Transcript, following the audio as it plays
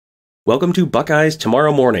Welcome to Buckeyes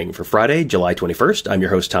Tomorrow Morning for Friday, July 21st. I'm your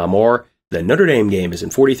host, Tom Orr. The Notre Dame game is in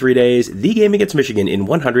 43 days, the game against Michigan in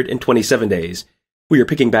 127 days. We are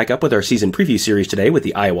picking back up with our season preview series today with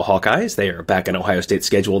the Iowa Hawkeyes. They are back on Ohio State's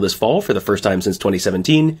schedule this fall for the first time since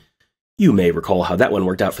 2017. You may recall how that one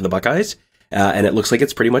worked out for the Buckeyes. And it looks like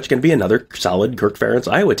it's pretty much going to be another solid Kirk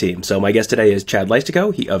Ferentz Iowa team. So my guest today is Chad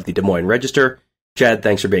Leistikow, he of the Des Moines Register. Chad,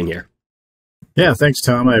 thanks for being here. Yeah, thanks,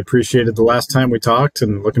 Tom. I appreciated the last time we talked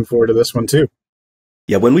and looking forward to this one, too.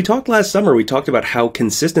 Yeah, when we talked last summer, we talked about how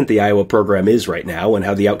consistent the Iowa program is right now and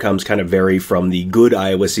how the outcomes kind of vary from the good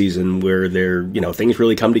Iowa season where things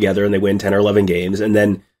really come together and they win 10 or 11 games. And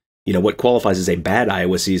then, what qualifies as a bad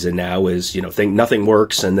Iowa season now is, think nothing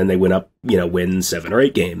works and then they win 7 or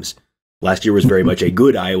 8 games. Last year was very much a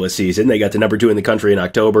good Iowa season. They got to number 2 in the country in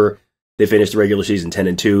October. They finished the regular season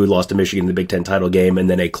 10-2, lost to Michigan in the Big Ten title game, and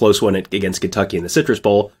then a close one against Kentucky in the Citrus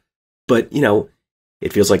Bowl. But,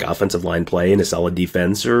 it feels like offensive line play and a solid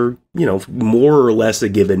defense are, more or less a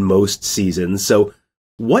given most seasons. So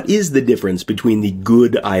what is the difference between the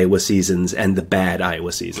good Iowa seasons and the bad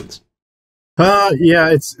Iowa seasons?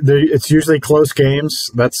 It's usually close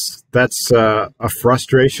games. That's a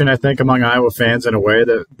frustration, I think, among Iowa fans in a way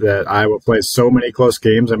that Iowa plays so many close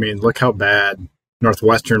games. I mean, look how bad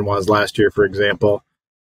Northwestern was last year, for example,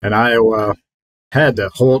 and Iowa had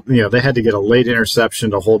to hold, they had to get a late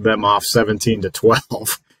interception to hold them off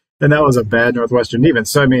 17-12, and that was a bad Northwestern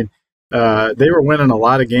defense. So, I mean, they were winning a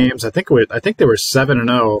lot of games. I think they were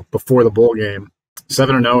 7-0 before the bowl game,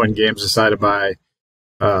 7-0 in games decided by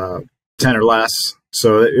 10 or less.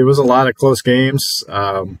 So it was a lot of close games,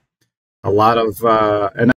 and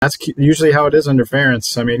that's usually how it is under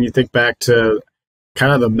Ferentz. I mean, you think back to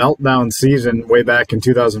kind of the meltdown season way back in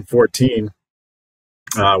 2014,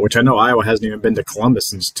 which I know Iowa hasn't even been to Columbus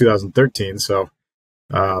since 2013. So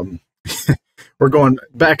we're going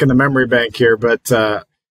back in the memory bank here. But that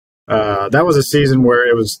was a season where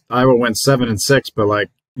Iowa went 7-6, but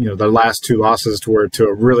their last 2 losses were to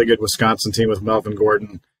a really good Wisconsin team with Melvin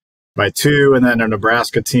Gordon by 2, and then a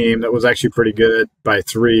Nebraska team that was actually pretty good by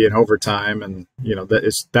 3 in overtime. And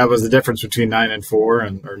that was the difference between 9-4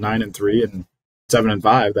 or 9-3 and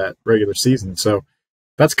 7-5 that regular season. So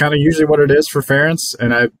that's kind of usually what it is for Ferentz.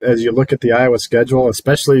 And as you look at the Iowa schedule,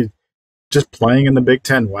 especially just playing in the Big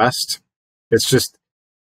Ten West, it's just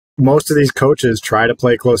most of these coaches try to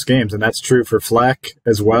play close games, and that's true for Fleck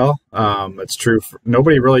as well. It's true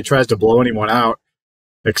nobody really tries to blow anyone out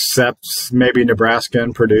except maybe Nebraska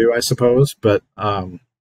and Purdue, I suppose. But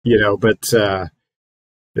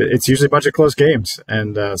it's usually a bunch of close games,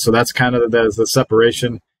 and so that's kind of the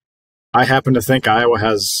separation. I happen to think Iowa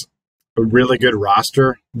has a really good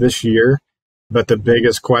roster this year, but the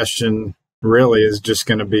biggest question really is just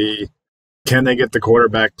going to be, can they get the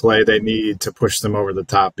quarterback play they need to push them over the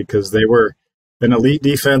top? Because they were an elite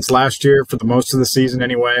defense last year for the most of the season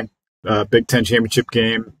anyway. Big Ten championship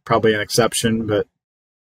game, probably an exception, but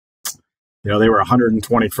they were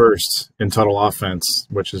 121st in total offense,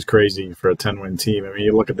 which is crazy for a 10-win team. I mean,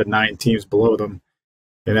 you look at the 9 teams below them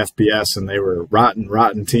in FBS, and they were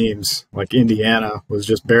rotten teams. Like Indiana was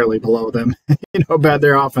just barely below them. How bad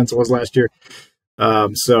their offense was last year.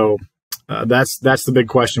 That's the big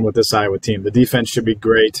question with this Iowa team. The defense should be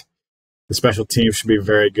great. The special teams should be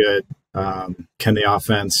very good. Can the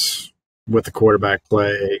offense, with the quarterback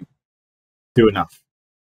play, do enough?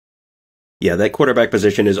 Yeah, that quarterback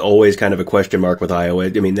position is always kind of a question mark with Iowa.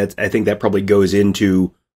 I mean, I think that probably goes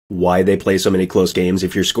into why they play so many close games.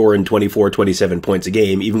 If you're scoring 24, 27 points a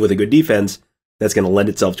game, even with a good defense, that's going to lend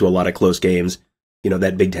itself to a lot of close games.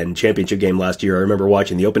 That Big Ten championship game last year, I remember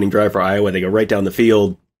watching the opening drive for Iowa. They go right down the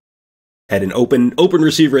field, had an open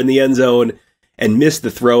receiver in the end zone, and missed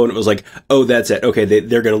the throw, and it was like, oh, that's it. Okay,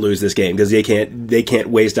 they're going to lose this game because they can't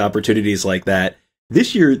waste opportunities like that.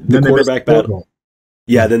 This year, the quarterback battle.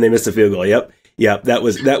 Yeah, then they missed the field goal. Yep. Yeah, that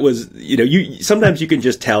was you sometimes you can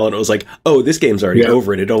just tell, and it was like, oh, this game's already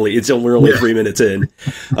over, and it's only 3 minutes in.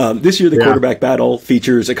 This year, the quarterback battle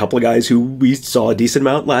features a couple of guys who we saw a decent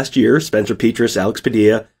amount last year: Spencer Petras, Alex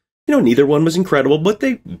Padilla. Neither one was incredible, but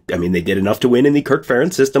they did enough to win in the Kirk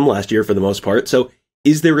Ferentz system last year for the most part. So,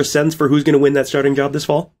 is there a sense for who's going to win that starting job this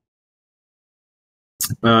fall?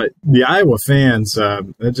 The Iowa fans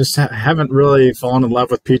just haven't really fallen in love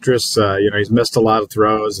with Petras. He's missed a lot of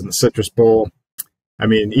throws in the Citrus Bowl. I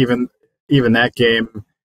mean, even that game,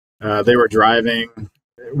 they were driving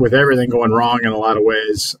with everything going wrong in a lot of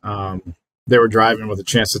ways. They were driving with a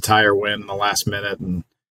chance to tie or win in the last minute, and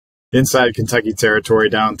inside Kentucky territory,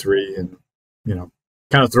 down 3, and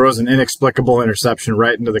kind of throws an inexplicable interception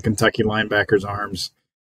right into the Kentucky linebacker's arms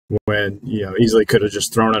when easily could have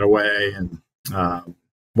just thrown it away. And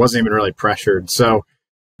wasn't even really pressured. So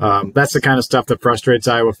that's the kind of stuff that frustrates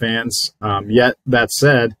Iowa fans. Yet that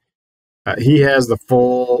said, he has the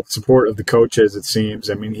full support of the coaches, it seems.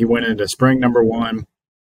 I mean, he went into spring number one.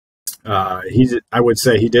 I would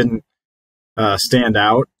say he didn't stand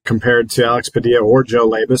out compared to Alex Padilla or Joe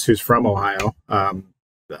Labus, who's from Ohio.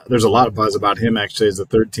 There's a lot of buzz about him, actually, as a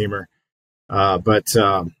third-teamer. But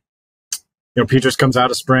Petras comes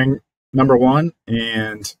out of spring number one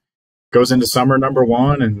and goes into summer number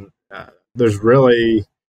one, and there's really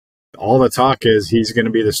all the talk is he's going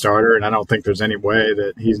to be the starter, and I don't think there's any way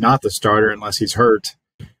that he's not the starter unless he's hurt.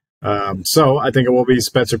 So I think it will be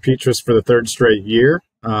Spencer Petras for the third straight year.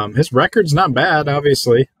 His record's not bad,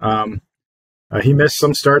 obviously. He missed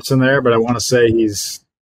some starts in there, but I want to say he's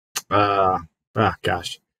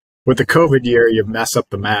with the COVID year, you mess up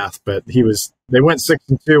the math, but they went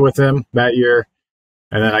 6-2 with him that year.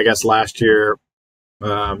 And then I guess last year,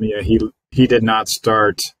 he did not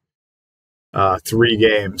start 3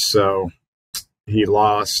 games. So he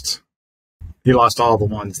lost all the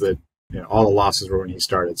ones that, all the losses were when he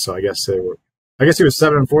started. So I guess he was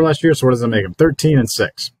 7-4 last year. So what does that make him?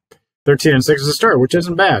 13-6. 13-6 is a start, which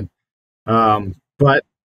isn't bad. But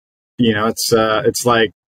it's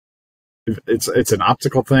like, it's an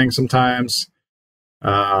optical thing sometimes.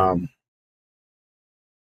 But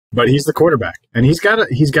he's the quarterback, and he's got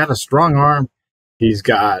a strong arm. He's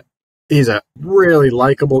a really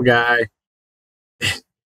likable guy.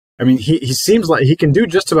 I mean, he seems like he can do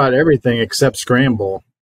just about everything except scramble.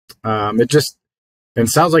 It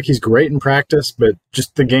sounds like he's great in practice, but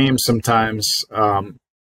just the game sometimes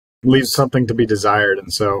leaves something to be desired.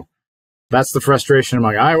 And so that's the frustration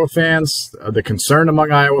among Iowa fans, the concern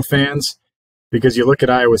among Iowa fans, because you look at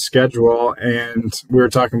Iowa's schedule, and we were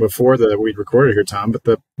talking before that we'd recorded here, Tom, but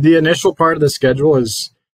the initial part of the schedule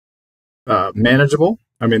is manageable.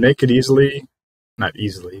 I mean, they could not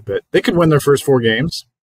easily, but they could win their first 4 games.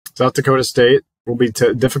 South Dakota State will be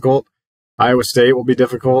difficult. Iowa State will be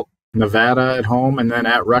difficult. Nevada at home, and then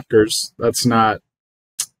at Rutgers. It's not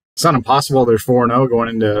impossible. They're 4-0 going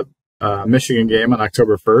into Michigan game on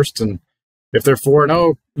October 1st, and if they're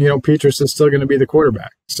 4-0, Petras is still going to be the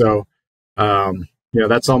quarterback. So,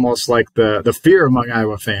 that's almost like the fear among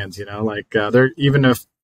Iowa fans. They're, even if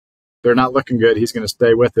they're not looking good, he's going to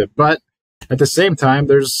stay with it. But at the same time,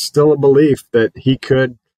 there's still a belief that he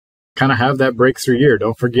could kind of have that breakthrough year.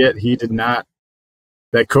 Don't forget, he did not.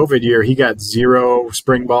 That COVID year, he got 0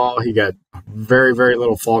 spring ball. He got very, very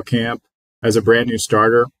little fall camp as a brand new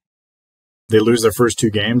starter. They lose their first 2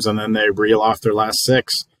 games, and then they reel off their last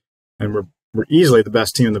 6. And we're easily the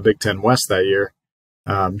best team in the Big Ten West that year.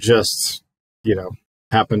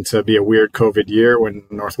 Happened to be a weird COVID year when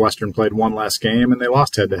Northwestern played one last game, and they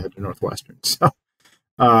lost head-to-head to Northwestern. So,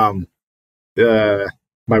 by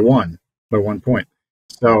 1 point.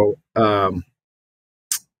 So, I don't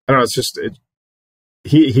know. It's just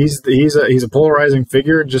he's a polarizing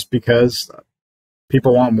figure just because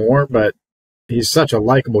people want more, but he's such a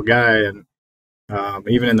likable guy, and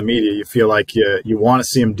even in the media, you feel like you want to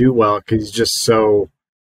see him do well because he's just so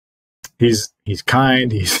he's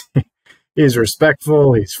kind, he's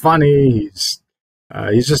respectful, he's funny, he's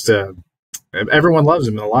just everyone loves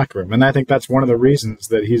him in the locker room, and I think that's one of the reasons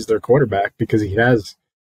that he's their quarterback, because he has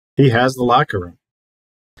the locker room.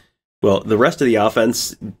 Well, the rest of the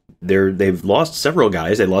offense, they've lost several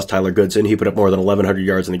guys. They lost Tyler Goodson. He put up more than 1,100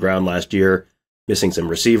 yards on the ground last year, missing some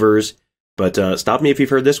receivers. But stop me if you've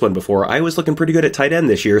heard this one before. I was looking pretty good at tight end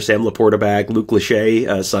this year. Sam Laporta back, Luke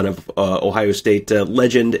Lachey, son of Ohio State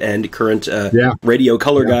legend and current radio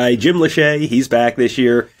color guy, Jim Lachey. He's back this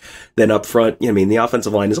year. Then up front, the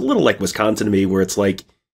offensive line is a little like Wisconsin to me, where it's like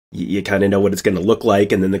you kind of know what it's going to look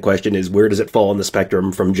like. And then the question is, where does it fall on the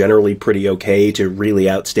spectrum from generally pretty okay to really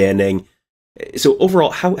outstanding? So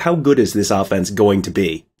overall, how good is this offense going to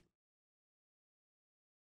be?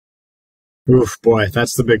 Oof, boy,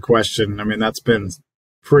 that's the big question. I mean, that's been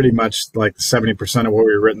pretty much like 70% of what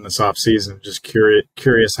we've written this offseason. Just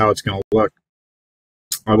curious how it's going to look.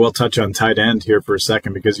 I will touch on tight end here for a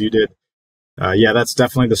second because you did. That's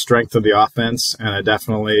definitely the strength of the offense, and I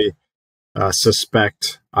definitely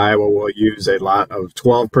suspect Iowa will use a lot of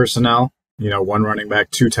 12 personnel, 1 running back,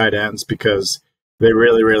 2 tight ends, because they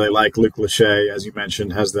really, really like Luke Lachey, as you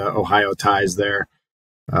mentioned, has the Ohio ties there.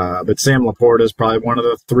 But Sam Laporta is probably one of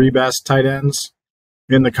the 3 best tight ends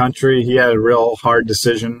in the country. He had a real hard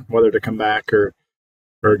decision whether to come back or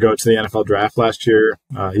go to the NFL draft last year.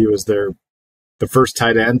 He was the first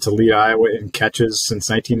tight end to lead Iowa in catches since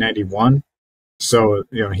 1991. So,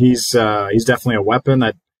 he's definitely a weapon.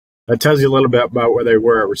 That tells you a little bit about where they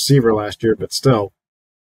were at receiver last year, but still,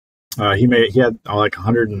 he had like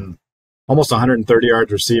almost 130 yards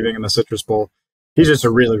receiving in the Citrus Bowl. He's just a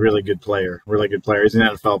really, really good player. Really good player. He's an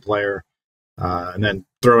NFL player. And then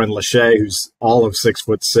throw in Lachey, who's all of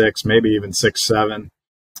 6'6", maybe even 6'7",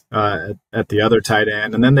 at the other tight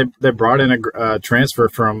end. And then they brought in a transfer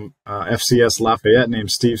from FCS Lafayette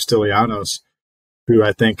named Steve Stylianos, who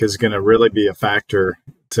I think is going to really be a factor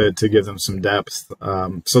to give them some depth.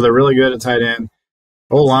 So they're really good at tight end.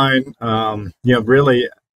 O-line, really,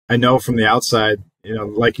 I know from the outside,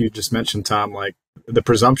 like you just mentioned, Tom, like the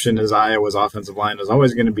presumption is Iowa's offensive line is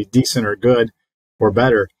always going to be decent or good or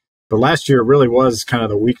better. But last year really was kind of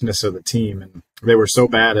the weakness of the team, and they were so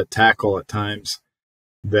bad at tackle at times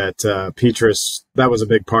that Petrus, that was a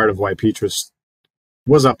big part of why Petrus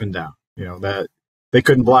was up and down. That they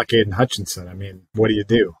couldn't block Aiden Hutchinson. I mean, what do you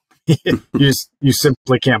do? you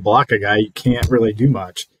simply can't block a guy. You can't really do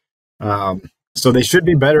much. So they should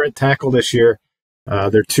be better at tackle this year.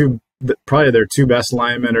 Probably their two best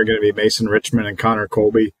linemen are going to be Mason Richmond and Connor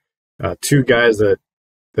Colby, two guys that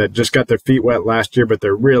just got their feet wet last year, but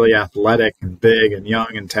they're really athletic and big and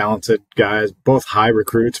young and talented guys, both high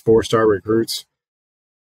recruits, 4-star recruits.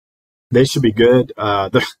 They should be good.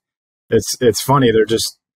 It's funny.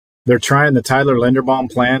 They're trying the Tyler Linderbaum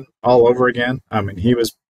plan all over again. I mean, he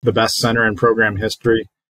was the best center in program history.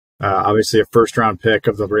 Obviously a first-round pick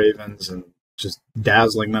of the Ravens and just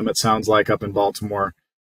dazzling them, it sounds like, up in Baltimore.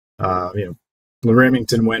 The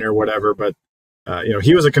Remington winner, whatever, but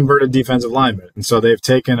he was a converted defensive lineman. And so they've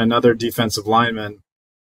taken another defensive lineman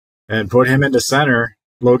and put him into center.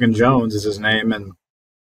 Logan Jones is his name. And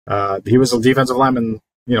he was a defensive lineman,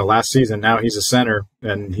 last season. Now he's a center,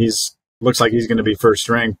 and looks like he's going to be first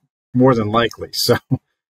string more than likely. So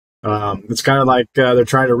it's kind of like they're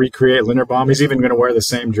trying to recreate Linderbaum. He's even going to wear the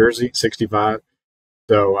same jersey, 65.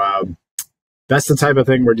 So that's the type of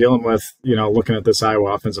thing we're dealing with, looking at this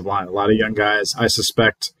Iowa offensive line. A lot of young guys. I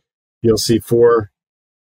suspect you'll see 4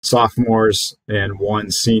 sophomores and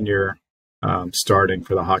 1 senior starting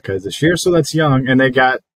for the Hawkeyes this year. So that's young. And they've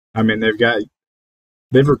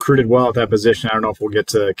recruited well at that position. I don't know if we'll get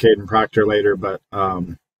to Caden Proctor later, but,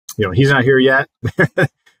 he's not here yet.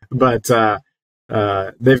 But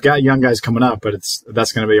they've got young guys coming up, but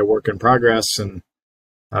that's going to be a work in progress. And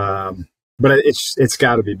but it's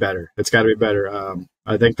got to be better. It's got to be better.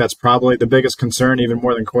 I think that's probably the biggest concern, even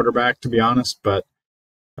more than quarterback, to be honest. But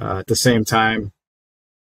at the same time,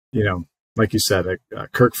 like you said, a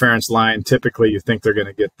Kirk Ferentz line, typically you think they're going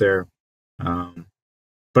to get there.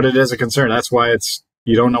 But it is a concern. That's why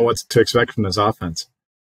you don't know what to expect from this offense.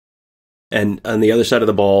 And on the other side of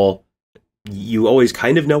the ball, you always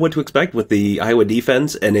kind of know what to expect with the Iowa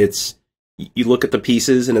defense, and you look at the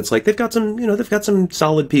pieces, and it's like they've got some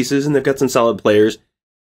solid pieces, and they've got some solid players,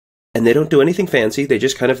 and they don't do anything fancy. They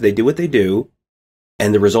just they do what they do,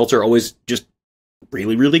 and the results are always just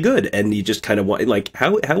really, really good. And you just kind of want, like,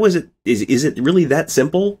 how is it? Is it really that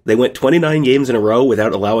simple? They went 29 games in a row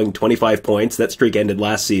without allowing 25 points. That streak ended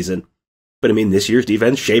last season. But I mean, this year's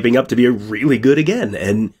defense shaping up to be really good again,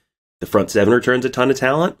 and the front seven returns a ton of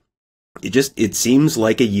talent. It seems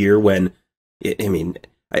like a year when,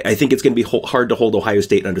 I think it's going to be hard to hold Ohio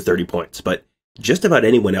State under 30 points, but just about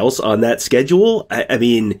anyone else on that schedule, I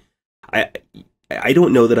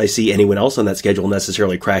don't know that I see anyone else on that schedule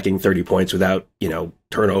necessarily cracking 30 points without,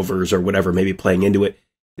 turnovers or whatever, maybe playing into it.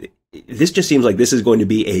 This just seems like this is going to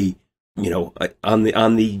be on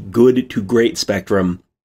the good to great spectrum,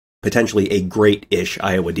 potentially a great-ish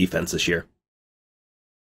Iowa defense this year.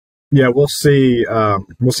 Yeah, we'll see.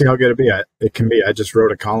 We'll see how good it can be. I just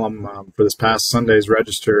wrote a column for this past Sunday's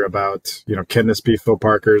Register about, can this be Phil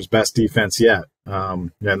Parker's best defense yet?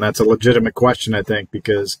 And that's a legitimate question, I think,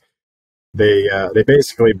 because they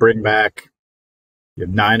basically bring back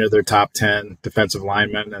 9 of their top 10 defensive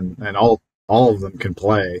linemen, and all of them can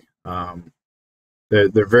play.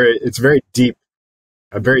 It's very deep,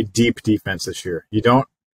 a very deep defense this year. You don't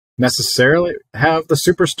necessarily have the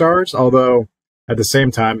superstars, although at the same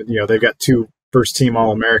time, they've got 2 first-team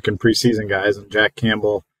All-American preseason guys, and Jack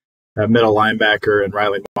Campbell at middle linebacker and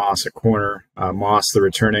Riley Moss at corner. Moss, the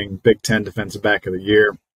returning Big Ten Defensive Back of the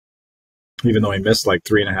Year, even though he missed like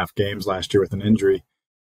 3.5 games last year with an injury.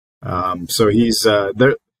 So he's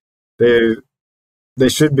they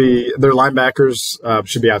should be, their linebackers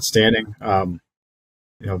should be outstanding.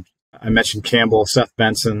 I mentioned Campbell. Seth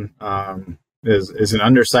Benson is an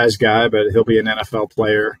undersized guy, but he'll be an NFL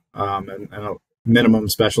player and a minimum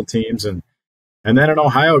special teams. And then an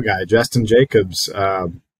Ohio guy, Justin Jacobs.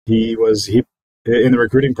 He in the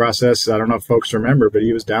recruiting process, I don't know if folks remember, but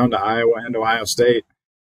he was down to Iowa and Ohio State.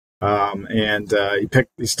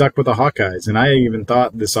 He stuck with the Hawkeyes. And I even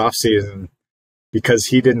thought this offseason, because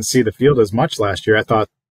he didn't see the field as much last year, I thought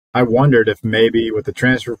I wondered if maybe with the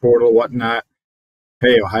transfer portal, whatnot,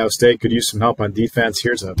 hey, Ohio State could use some help on defense.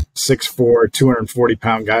 Here's a 6'4",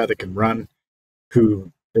 240-pound guy that can run,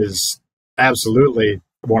 who is absolutely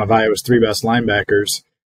one of Iowa's 3 best linebackers,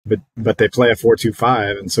 but they play a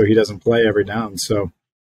 4-2-5, and so he doesn't play every down. So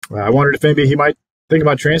I wondered if maybe he might think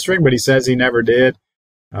about transferring, but he says he never did.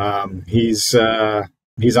 He's on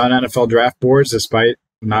NFL draft boards despite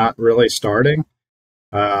not really starting.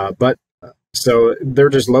 But so they're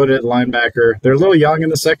just loaded at linebacker. They're a little young in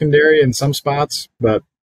the secondary in some spots, but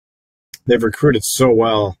they've recruited so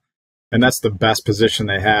well, and that's the best position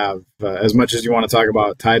they have. As much as you want to talk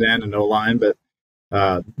about tight end and O-line, but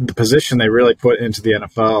the position they really put into the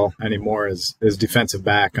NFL anymore is defensive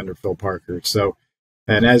back under Phil Parker. So,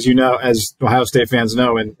 and as you know, as Ohio State fans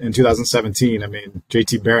know, in 2017, I mean,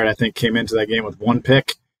 J.T. Barrett, I think, came into that game with 1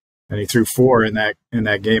 pick, and he threw 4 in that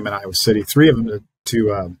game in Iowa City, 3 of them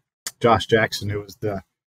to Josh Jackson, who was the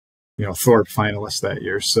Thorpe finalist that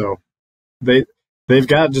year. So they've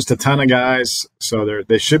got just a ton of guys, so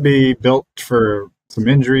they should be built for some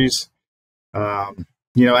injuries. I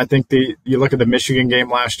think you look at the Michigan game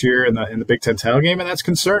last year in the Big Ten title game, and that's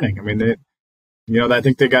concerning. I mean, I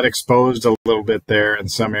think they got exposed a little bit there in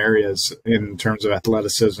some areas in terms of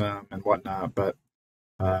athleticism and whatnot. But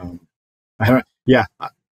Ohio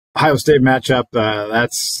State matchup,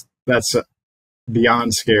 that's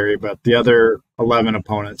beyond scary. But the other 11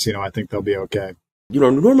 opponents, I think they'll be okay.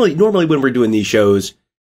 Normally when we're doing these shows,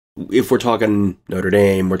 if we're talking Notre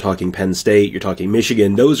Dame, we're talking Penn State, you're talking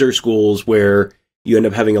Michigan, those are schools where you end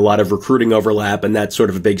up having a lot of recruiting overlap, and that's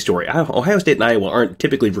sort of a big story. Ohio State and Iowa aren't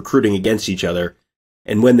typically recruiting against each other,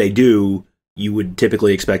 and when they do, you would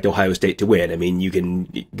typically expect Ohio State to win. I mean, you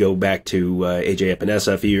can go back to A.J.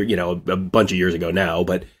 Epinesa a bunch of years ago now,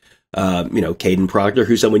 but Caden Proctor,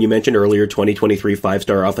 who's someone you mentioned earlier, 2023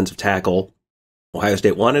 5-star offensive tackle. Ohio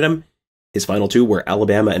State wanted him. His final 2 were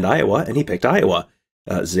Alabama and Iowa, and he picked Iowa.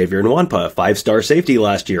 Xavier Nwankpa, 5-star safety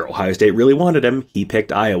last year. Ohio State really wanted him. He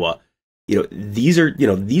picked Iowa. These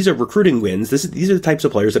are recruiting wins. These are the types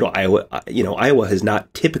of players that Iowa has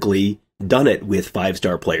not typically done it with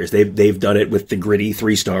 5-star players. They've done it with the gritty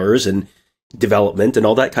 3 stars and development and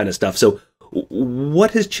all that kind of stuff. So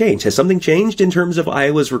what has changed? Has something changed in terms of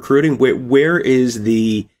Iowa's recruiting? Where is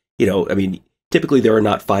typically there are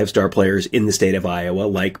not 5-star players in the state of Iowa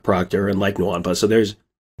like Proctor and like Nwankpa. So there's,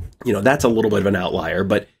 that's a little bit of an outlier.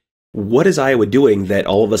 But what is Iowa doing that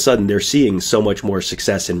all of a sudden they're seeing so much more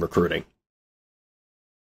success in recruiting?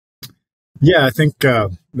 Yeah, I think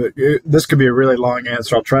this could be a really long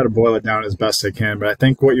answer. I'll try to boil it down as best I can. But I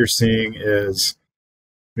think what you're seeing is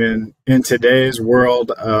in today's world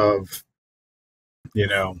of,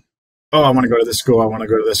 I want to go to this school, I want to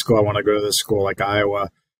go to this school, I want to go to this school, like Iowa.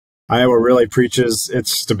 Iowa really preaches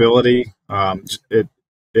its stability.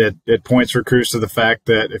 It points recruits to the fact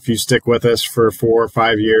that if you stick with us for 4 or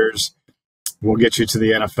 5 years, we'll get you to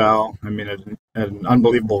the NFL. I mean, at an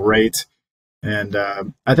unbelievable rate. And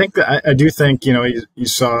I think that I do think, you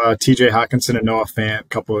saw T.J. Hawkinson and Noah Fant,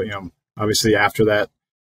 obviously after that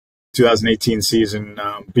 2018 season,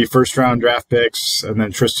 be first-round draft picks, and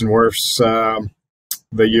then Tristan Wirfs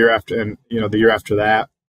the year after, and the year after that,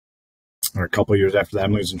 or a couple of years after that.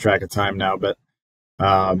 I'm losing track of time now, but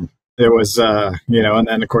it was, and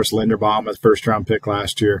then of course Linderbaum was first-round pick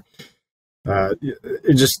last year. They're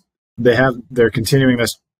continuing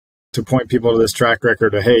this to point people to this track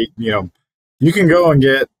record of, hey, you can go and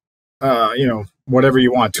get, whatever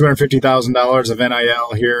you want, $250,000 of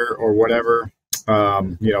NIL here or whatever.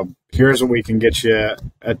 Here's what we can get you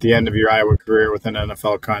at the end of your Iowa career with an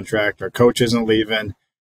NFL contract. Our coach isn't leaving.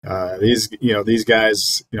 These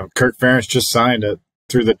guys, Kirk Ferentz just signed it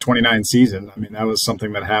through the 29 season. I mean, that was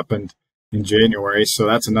something that happened in January. So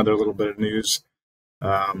that's another little bit of news,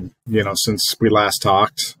 since we last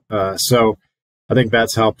talked. So I think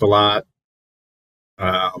that's helped a lot.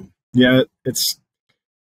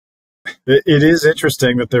 It is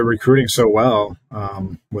interesting that they're recruiting so well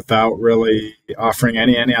without really offering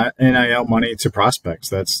any NIL money to prospects.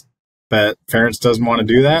 That Ferentz doesn't want to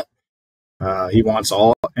do that. He wants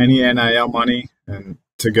any NIL money and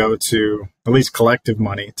to go to, at least collective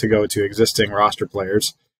money, to go to existing roster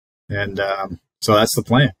players. And so that's the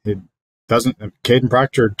plan. Caden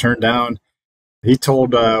Proctor turned down, he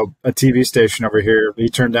told a TV station over here, he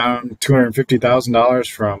turned down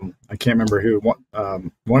 $250,000 from, I can't remember who,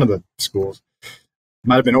 one of the schools.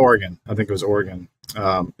 Might have been Oregon. I think it was Oregon.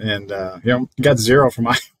 Got 0 from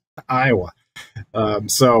Iowa.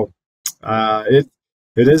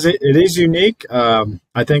 It is unique. I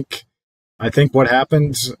think what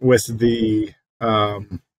happens with the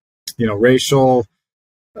racial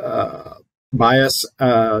bias,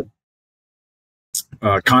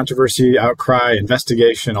 controversy, outcry,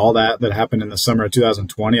 investigation, all that happened in the summer of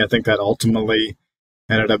 2020. I think that ultimately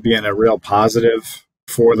ended up being a real positive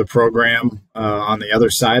for the program on the other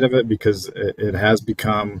side of it, because it has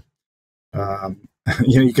become,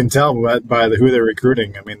 you can tell by who they're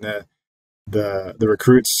recruiting. I mean, the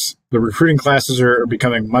recruiting classes are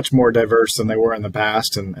becoming much more diverse than they were in the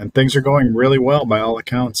past, and things are going really well by all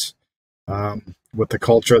accounts. With the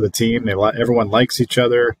culture of the team, everyone likes each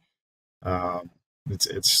other.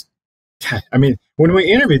 It's I mean, when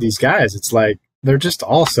we interview these guys, it's like they're just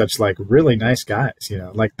all such like really nice guys,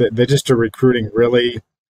 like they just are recruiting really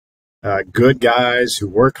good guys who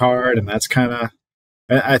work hard, and that's kind of,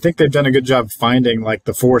 I think they've done a good job finding like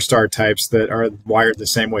the 4-star types that are wired the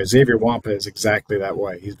same way. Xavier Wampa is exactly that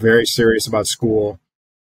way. He's very serious about school,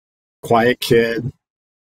 quiet kid,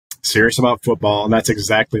 serious about football, and that's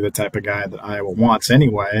exactly the type of guy that Iowa wants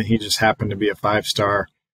anyway. He just happened to be a 5-star,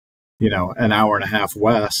 an hour and a half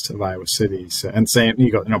west of Iowa City. So, and same,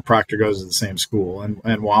 Proctor goes to the same school,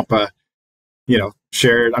 and Wampa,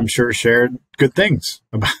 shared good things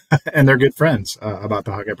about, and they're good friends about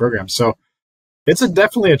the Hawkeye program. So it's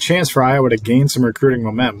definitely a chance for Iowa to gain some recruiting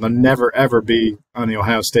momentum. They'll never ever be on the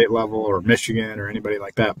Ohio State level or Michigan or anybody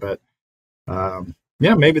like that, but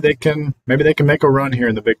maybe they can make a run here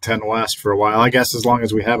in the Big Ten West for a while. I guess as long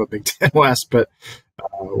as we have a Big Ten West, but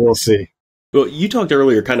we'll see. Well, you talked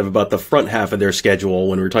earlier kind of about the front half of their schedule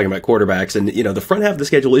when we were talking about quarterbacks, and the front half of the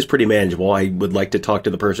schedule is pretty manageable. I would like to talk to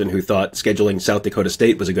the person who thought scheduling South Dakota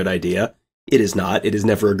State was a good idea. It is not. It is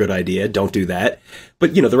never a good idea. Don't do that.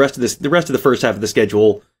 But the rest of the first half of the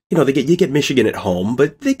schedule, you get Michigan at home,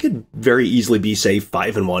 but they could very easily be, say,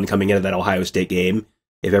 5-1 coming into that Ohio State game.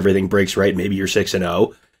 If everything breaks right, maybe you're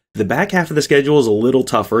 6-0. The back half of the schedule is a little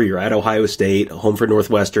tougher. You're at Ohio State, home for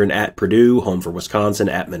Northwestern, at Purdue, home for Wisconsin,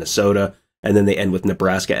 at Minnesota, and then they end with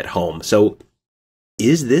Nebraska at home. So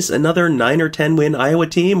is this another 9 or 10 win Iowa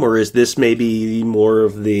team, or is this maybe more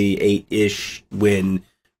of the 8-ish win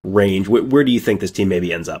range? Where do you think this team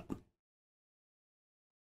maybe ends up?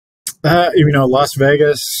 Las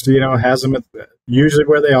Vegas, has them usually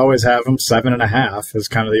where they always have them. 7.5 is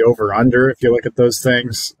kind of the over/under if you look at those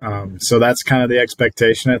things. So that's kind of the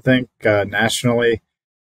expectation, I think, nationally.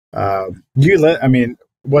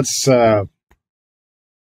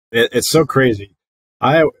 It's so crazy.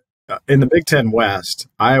 In the Big Ten West,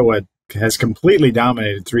 Iowa has completely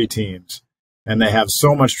dominated 3 teams, and they have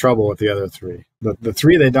so much trouble with the other 3. The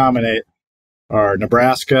 3 they dominate are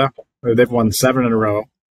Nebraska. They've won 7 in a row.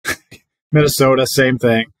 Minnesota, same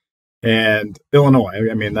thing. And Illinois.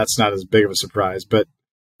 I mean, that's not as big of a surprise, but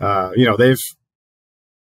they've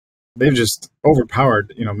just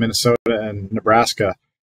overpowered, Minnesota and Nebraska.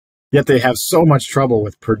 Yet they have so much trouble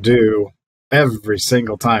with Purdue every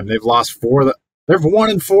single time. They've lost 4. They're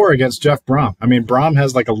 1-4 against Jeff Brom. I mean, Brom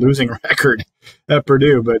has like a losing record at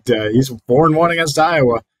Purdue, but he's 4-1 against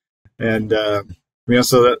Iowa. And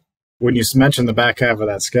so that when you mention the back half of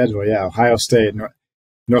that schedule, Ohio State,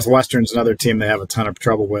 Northwestern's another team they have a ton of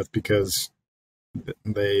trouble with because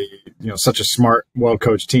they, such a smart,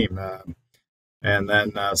 well-coached team. And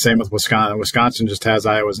then same with Wisconsin. Wisconsin just has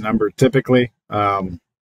Iowa's number typically,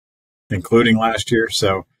 including last year.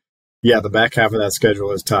 So, the back half of that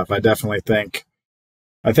schedule is tough. I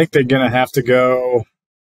think they're going to have to go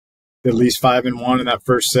at least 5-1 in that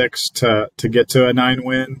first 6 to get to a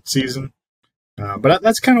 9-win season. But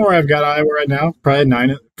that's kind of where I've got Iowa right now. Probably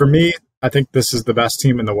 9. For me, I think this is the best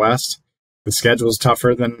team in the West. The schedule is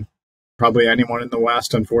tougher than probably anyone in the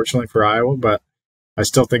West, unfortunately, for Iowa, but I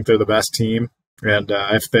still think they're the best team. And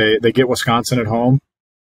if they get Wisconsin at home,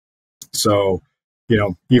 so,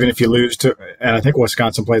 even if you lose to, and I think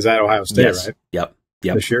Wisconsin plays at Ohio State, yes. Right? Yep.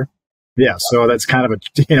 This year? Yeah, so that's kind of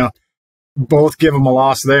both give them a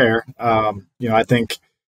loss there. I think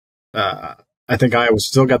Iowa's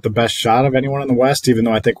still got the best shot of anyone in the West, even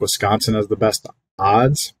though I think Wisconsin has the best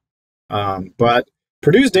odds. But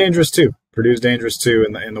Purdue's dangerous too.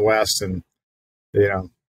 In the West, and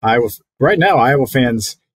Iowa right now. Iowa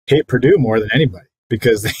fans hate Purdue more than anybody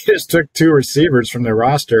because they just took 2 receivers from their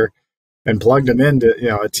roster and plugged them into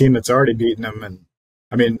a team that's already beaten them. And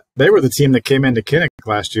I mean, they were the team that came into Kinnick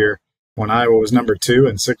last year when Iowa was number 2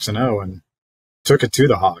 and 6-0, and took it to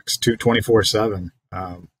the Hawks 24/7.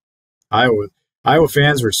 Iowa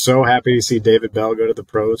fans were so happy to see David Bell go to the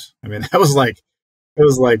pros. I mean, it was like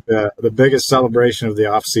the biggest celebration of the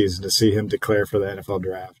offseason to see him declare for the NFL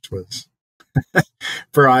draft was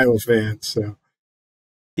for Iowa fans. So.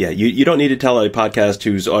 Yeah, you don't need to tell a podcast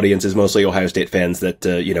whose audience is mostly Ohio State fans that,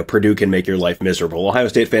 Purdue can make your life miserable. Ohio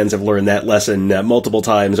State fans have learned that lesson multiple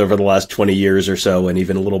times over the last 20 years or so, and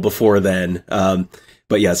even a little before then.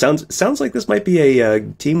 But yeah, sounds like this might be a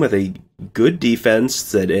team with a good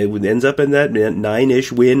defense that ends up in that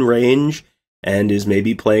 9-ish win range and is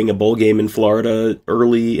maybe playing a bowl game in Florida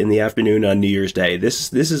early in the afternoon on New Year's Day.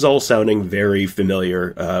 This is all sounding very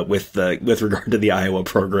familiar with regard to the Iowa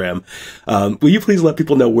program. Will you please let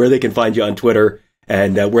people know where they can find you on Twitter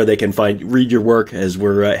and where they can read your work as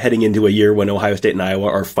we're heading into a year when Ohio State and Iowa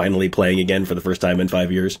are finally playing again for the first time in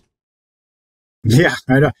 5 years? Yeah,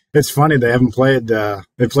 I know. It's funny. They haven't played.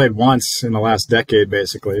 They played once in the last decade,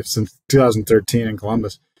 basically, since 2013 in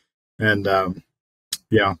Columbus. And,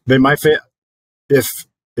 they might if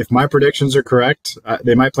my predictions are correct,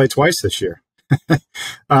 they might play twice this year.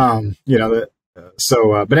 But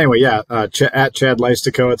anyway, yeah, at Chad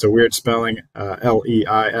Leistikow, it's a weird spelling,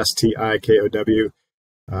 Leistikow.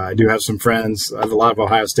 I do have some friends. I have a lot of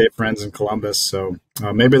Ohio State friends in Columbus, so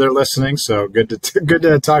maybe they're listening. So good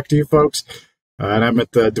to talk to you folks. And I'm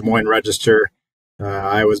at the Des Moines Register,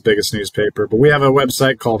 Iowa's biggest newspaper. But we have a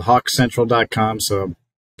website called hawkcentral.com, so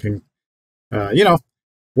can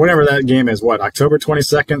whenever that game is, October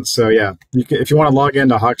 22nd? So, yeah, if you want to log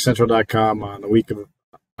into hawkcentral.com on the week of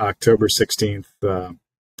October 16th,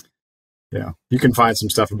 you can find some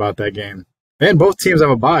stuff about that game. And both teams have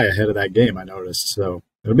a bye ahead of that game, I noticed. So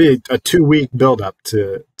it'll be a 2-week build-up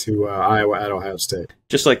to Iowa at Ohio State.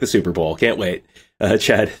 Just like the Super Bowl. Can't wait.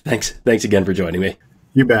 Chad, thanks again for joining me.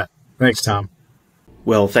 You bet. Thanks, Tom.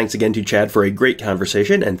 Well, thanks again to Chad for a great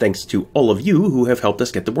conversation, and thanks to all of you who have helped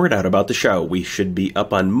us get the word out about the show. We should be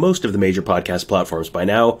up on most of the major podcast platforms by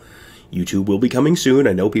now. YouTube will be coming soon.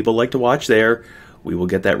 I know people like to watch there. We will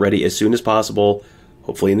get that ready as soon as possible,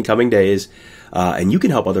 hopefully in the coming days. And you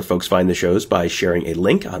can help other folks find the shows by sharing a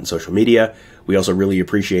link on social media. We also really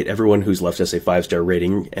appreciate everyone who's left us a 5-star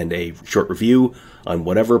rating and a short review on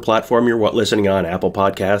whatever platform you're listening on, Apple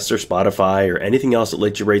Podcasts or Spotify or anything else that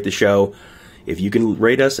lets you rate the show. If you can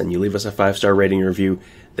rate us and you leave us a 5-star rating review,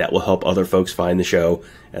 that will help other folks find the show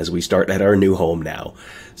as we start at our new home now.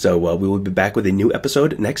 So we will be back with a new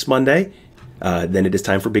episode next Monday. Then it is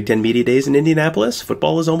time for Big Ten Media Days in Indianapolis.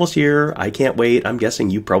 Football is almost here. I can't wait. I'm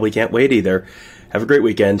guessing you probably can't wait either. Have a great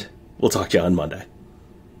weekend. We'll talk to you on Monday.